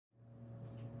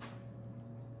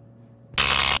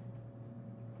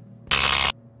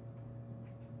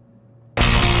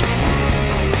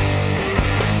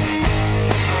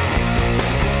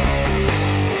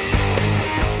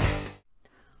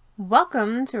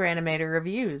Welcome to Animator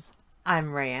Reviews. I'm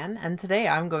Rayanne, and today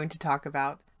I'm going to talk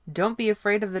about Don't Be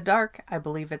Afraid of the Dark. I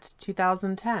believe it's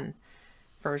 2010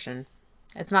 version.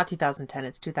 It's not 2010,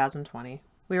 it's 2020.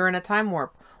 We were in a time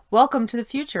warp. Welcome to the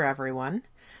future, everyone.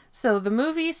 So the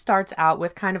movie starts out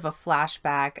with kind of a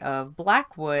flashback of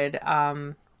Blackwood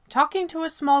talking to a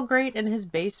small grate in his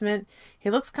basement. He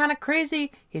looks kind of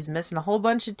crazy. He's missing a whole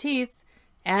bunch of teeth,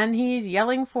 and he's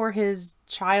yelling for his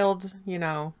child,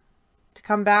 to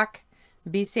come back,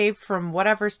 be saved from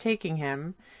whatever's taking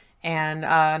him. And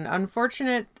an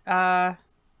unfortunate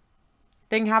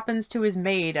thing happens to his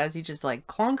maid as he just like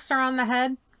clunks her on the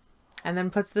head and then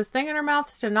puts this thing in her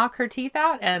mouth to knock her teeth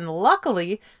out. And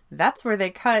luckily, that's where they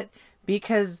cut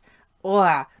because,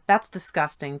 that's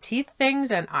disgusting. Teeth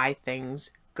things and eye things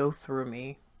go through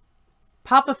me.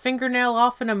 Pop a fingernail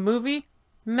off in a movie?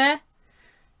 Meh.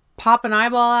 Pop an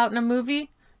eyeball out in a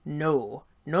movie? No.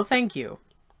 No thank you.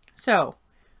 So,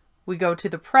 we go to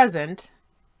the present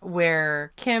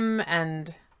where Kim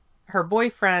and her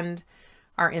boyfriend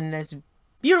are in this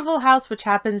beautiful house, which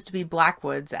happens to be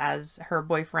Blackwood's, as her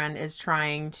boyfriend is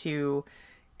trying to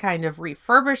kind of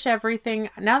refurbish everything.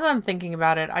 Now that I'm thinking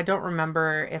about it, I don't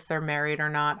remember if they're married or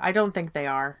not. I don't think they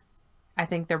are. I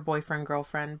think they're boyfriend,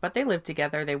 girlfriend, but they live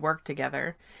together, they work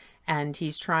together. And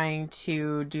he's trying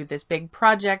to do this big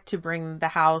project to bring the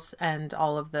house and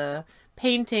all of the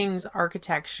paintings,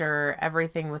 architecture,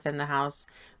 everything within the house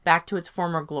back to its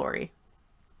former glory.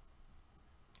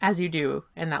 As you do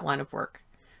in that line of work.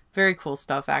 Very cool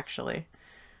stuff, actually.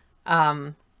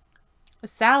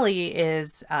 Sally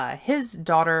is his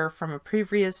daughter from a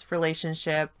previous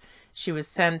relationship. She was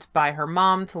sent by her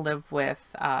mom to live with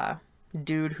a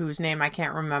dude whose name I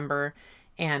can't remember,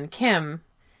 and Kim,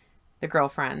 the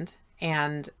girlfriend.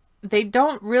 And they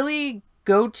don't really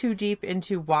go too deep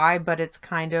into why, but it's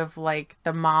kind of like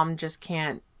the mom just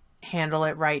can't handle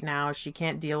it right now. She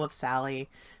can't deal with Sally,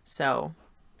 so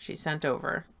she's sent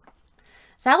over.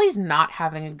 Sally's not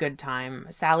having a good time.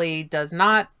 Sally does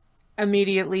not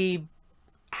immediately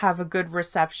have a good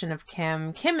reception of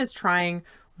Kim. Kim is trying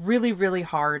really, really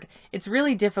hard. It's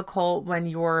really difficult when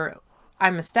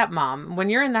I'm a stepmom.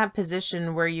 When you're in that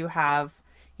position where you have,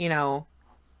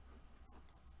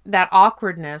 that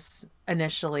awkwardness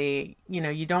initially,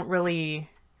 you don't really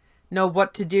know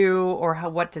what to do or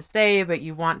what to say, but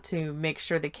you want to make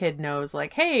sure the kid knows,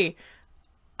 like, hey,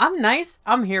 I'm nice.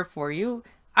 I'm here for you.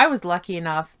 I was lucky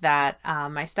enough that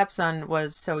my stepson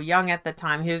was so young at the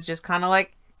time. He was just kind of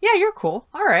like, yeah, you're cool.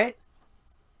 All right.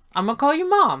 I'm going to call you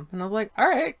mom. And I was like, all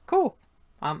right, cool.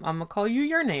 I'm going to call you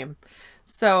your name.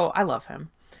 So I love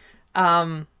him.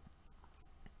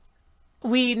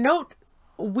 We note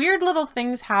weird little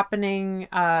things happening.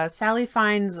 Sally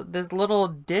finds this little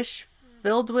dish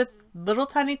filled with little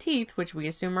tiny teeth, which we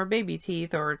assume are baby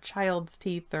teeth or child's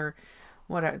teeth or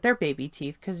whatever. They're baby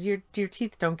teeth because your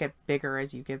teeth don't get bigger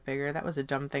as you get bigger. That was a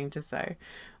dumb thing to say.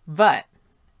 But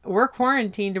we're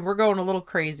quarantined and we're going a little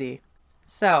crazy.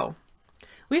 So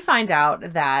we find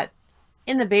out that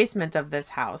in the basement of this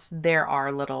house, there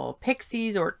are little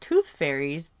pixies or tooth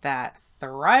fairies that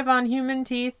thrive on human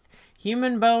teeth,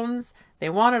 human bones. They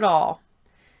want it all.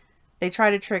 They try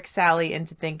to trick Sally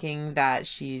into thinking that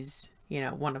she's,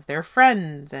 one of their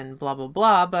friends and blah, blah,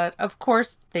 blah. But of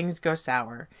course, things go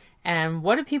sour. And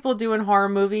what do people do in horror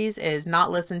movies is not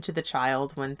listen to the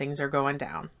child when things are going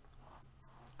down.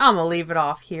 I'm going to leave it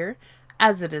off here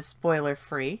as it is spoiler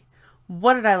free.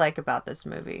 What did I like about this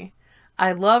movie?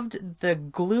 I loved the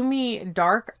gloomy,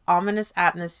 dark, ominous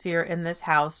atmosphere in this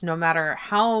house. No matter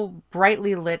how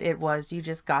brightly lit it was, you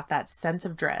just got that sense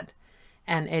of dread.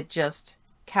 And it just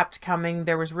kept coming.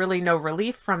 There was really no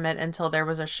relief from it until there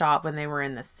was a shot when they were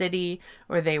in the city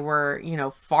or they were,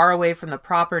 far away from the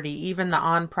property. Even the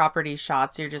on-property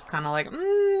shots, you're just kind of like,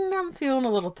 I'm feeling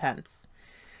a little tense.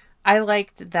 I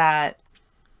liked that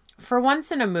for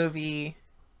once in a movie,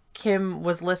 Kim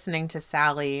was listening to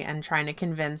Sally and trying to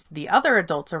convince the other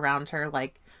adults around her,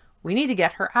 like, we need to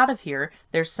get her out of here.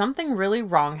 There's something really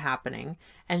wrong happening.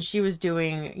 And she was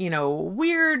doing,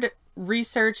 weird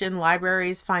research in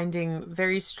libraries, finding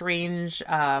very strange,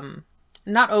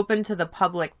 not open to the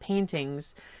public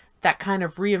paintings that kind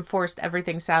of reinforced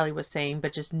everything Sally was saying,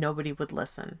 but just nobody would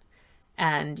listen.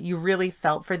 And you really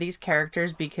felt for these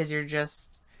characters because you're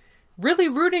just really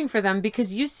rooting for them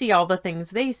because you see all the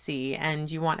things they see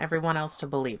and you want everyone else to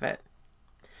believe it.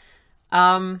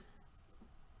 There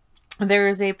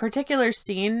is a particular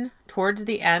scene towards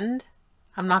the end.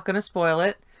 I'm not going to spoil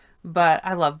it, but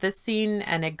I love this scene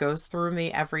and it goes through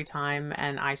me every time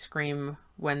and I scream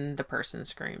when the person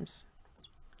screams.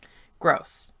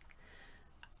 Gross.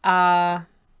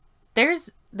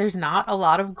 There's there's not a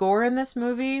lot of gore in this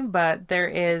movie, but there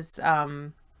is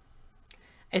a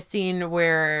scene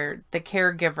where the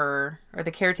caregiver or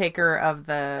the caretaker of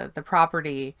the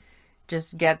property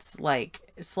just gets like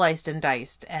sliced and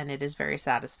diced, and it is very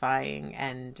satisfying,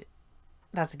 and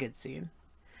that's a good scene.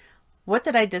 What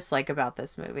did I dislike about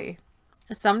this movie?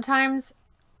 Sometimes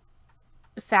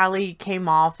Sally came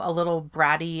off a little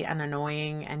bratty and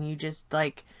annoying, and you just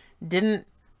like didn't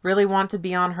really want to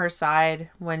be on her side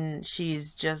when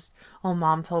she's just, oh,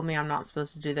 mom told me I'm not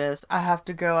supposed to do this. I have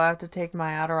to go. I have to take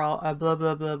my Adderall. Blah,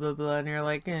 blah, blah, blah, blah. And you're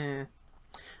like, eh.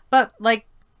 But like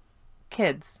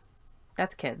kids,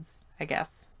 that's kids, I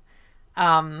guess.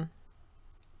 I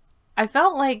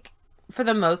felt like for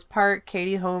the most part,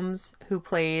 Katie Holmes, who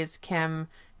plays Kim,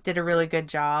 did a really good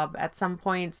job. At some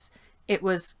points, it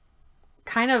was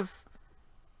kind of,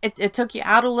 it took you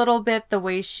out a little bit, the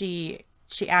way she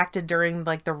acted during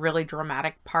like the really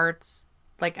dramatic parts.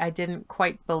 Like, I didn't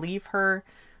quite believe her,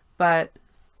 but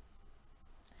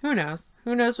who knows?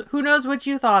 Who knows what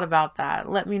you thought about that?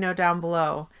 Let me know down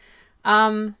below.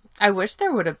 I wish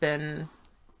there would have been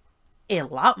a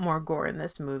lot more gore in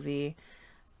this movie.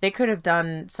 They could have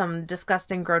done some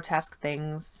disgusting, grotesque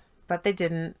things, but they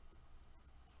didn't.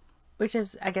 Which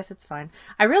is, I guess it's fine.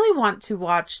 I really want to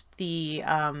watch the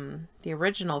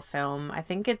original film. I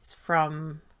think it's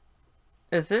from,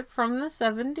 is it from the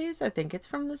 70s? I think it's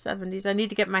from the 70s. I need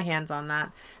to get my hands on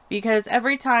that, because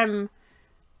every time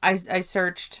I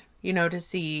searched, you know, to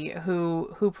see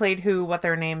who played who, what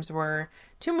their names were,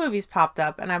 2 movies popped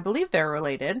up, and I believe they're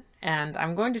related, and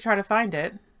I'm going to try to find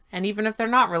it. And even if they're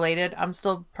not related, I'm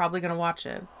still probably going to watch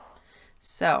it.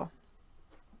 So,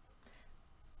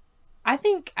 I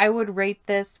think I would rate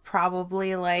this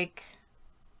probably like,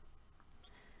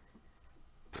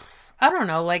 I don't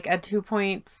know, like a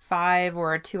 2.5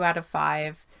 or a 2 out of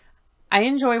 5. I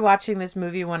enjoy watching this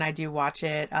movie when I do watch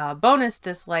it. Bonus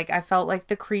dislike, I felt like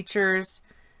the creatures,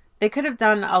 they could have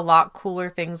done a lot cooler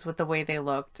things with the way they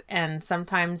looked. And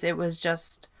sometimes it was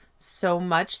just so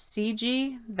much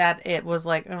CG that it was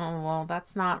like, oh, well,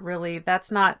 that's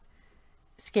not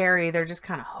scary. They're just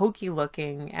kind of hokey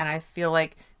looking. And I feel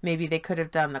like maybe they could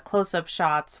have done the close-up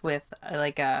shots with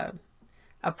like a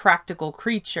practical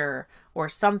creature or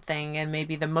something, and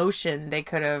maybe the motion, they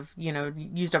could have, you know,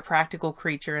 used a practical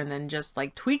creature and then just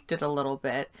like tweaked it a little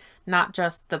bit, not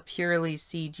just the purely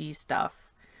CG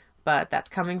stuff. But that's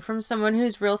coming from someone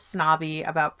who's real snobby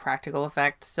about practical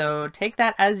effects, so take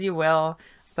that as you will.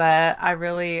 But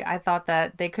I thought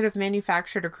that they could have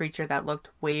manufactured a creature that looked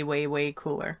way, way, way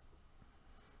cooler.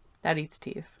 That eats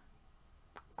teeth.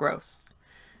 Gross.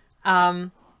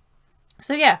 So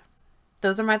yeah,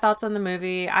 those are my thoughts on the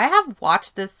movie. I have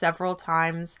watched this several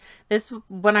times.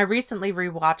 When I recently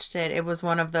rewatched it, it was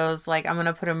one of those, like, I'm going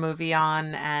to put a movie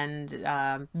on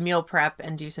and meal prep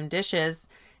and do some dishes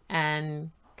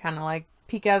and kind of like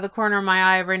peek out of the corner of my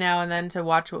eye every now and then to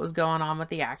watch what was going on with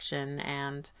the action.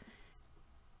 And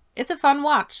it's a fun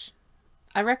watch.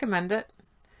 I recommend it.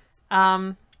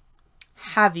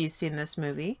 Have you seen this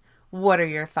movie? What are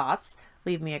your thoughts?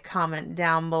 Leave me a comment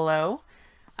down below.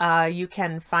 You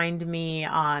can find me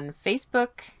on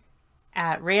Facebook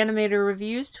at Reanimator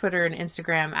Reviews, Twitter and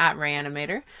Instagram at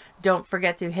Reanimator. Don't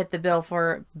forget to hit the bell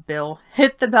for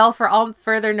all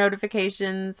further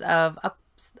notifications of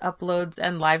uploads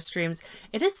and live streams.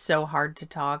 It is so hard to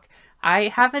talk. I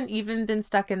haven't even been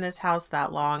stuck in this house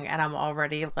that long, and I'm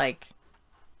already like,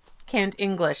 can't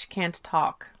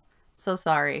talk. So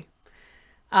sorry.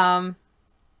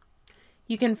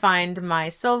 You can find my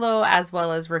solo as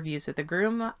well as reviews with a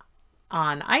groom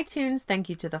on iTunes. Thank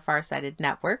you to the Farsighted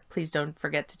Network. Please don't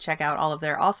forget to check out all of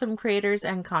their awesome creators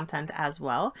and content as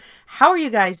well. How are you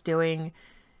guys doing?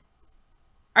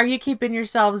 Are you keeping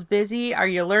yourselves busy? Are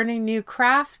you learning new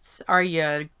crafts? Are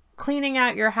you cleaning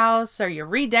out your house? Are you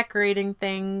redecorating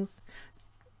things?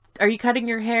 Are you cutting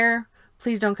your hair?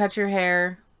 Please don't cut your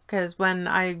hair, because when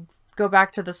I go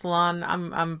back to the salon,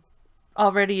 I'm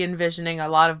already envisioning a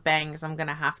lot of bangs I'm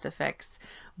gonna have to fix.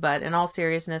 But in all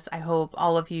seriousness, I hope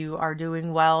all of you are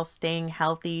doing well, staying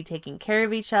healthy, taking care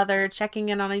of each other, checking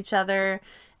in on each other,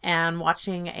 and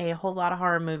watching a whole lot of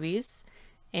horror movies.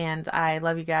 And I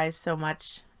love you guys so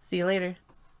much. See you later.